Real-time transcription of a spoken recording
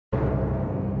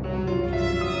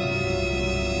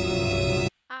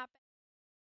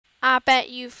I bet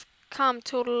you've come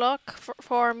to look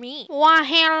for me. Why,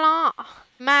 hello.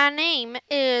 My name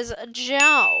is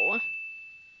Joe.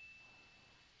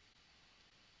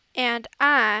 And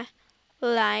I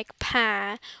like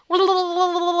pie.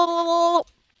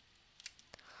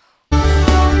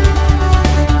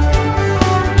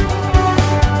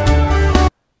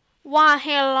 Why,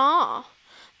 hello.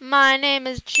 My name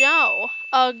is Joe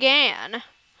again.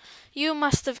 You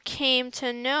must have came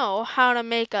to know how to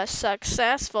make a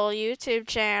successful YouTube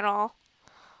channel.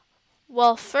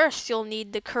 Well, first you'll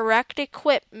need the correct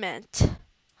equipment.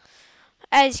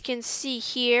 As you can see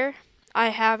here, I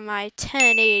have my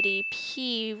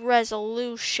 1080p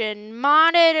resolution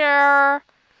monitor.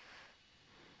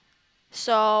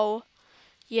 So,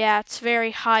 yeah, it's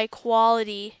very high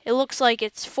quality. It looks like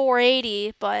it's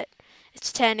 480, but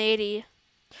it's 1080.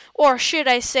 Or should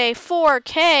I say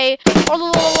 4K?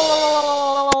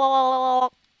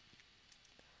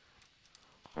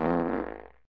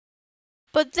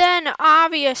 But then,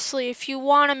 obviously, if you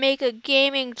want to make a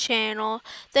gaming channel,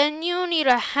 then you need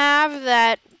to have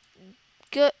that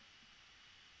good...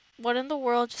 What in the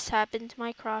world just happened to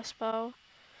my crossbow?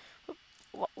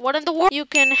 What in the world? You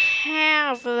can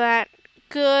have that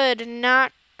good,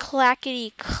 not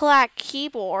clackety clack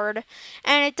keyboard,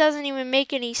 and it doesn't even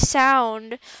make any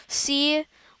sound. See,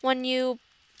 when you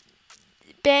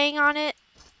bang on it,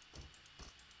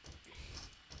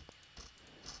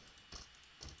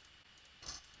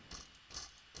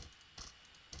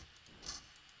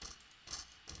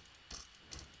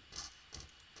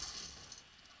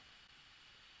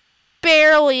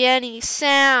 barely any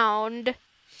sound.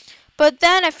 But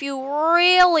then if you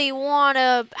really want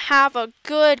to have a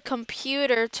good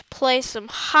computer to play some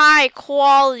high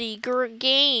quality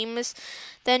games,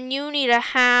 then you need to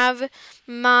have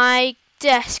my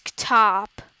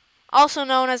desktop. Also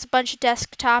known as a bunch of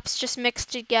desktops just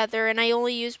mixed together, and I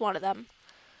only use one of them.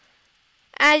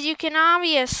 As you can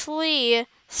obviously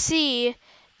see,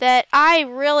 that I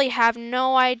really have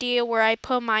no idea where I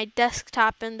put my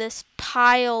desktop in this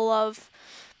pile of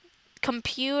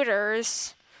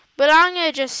computers. But I'm going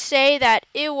to just say that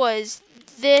it was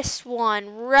this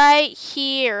one right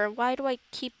here. Why do I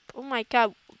keep... Oh my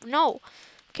god, no.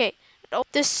 Okay,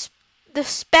 the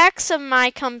specs of my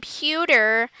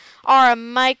computer are a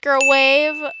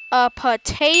microwave, a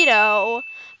potato,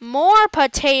 more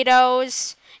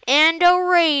potatoes, and a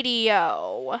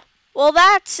radio. Well,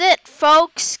 that's it,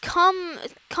 folks. Come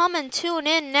and tune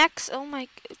in next... Oh my...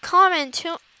 Come and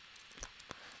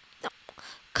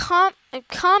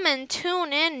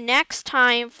tune in next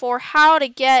time for how to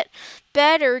get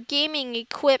better gaming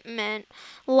equipment.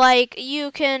 Like, you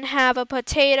can have a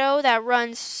potato that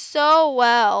runs so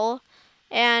well.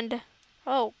 And,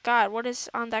 oh god, what is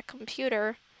on that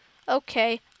computer?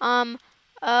 Okay,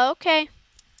 okay.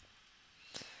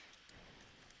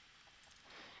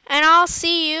 And I'll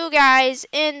see you guys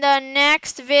in the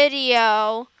next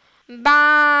video. Bye.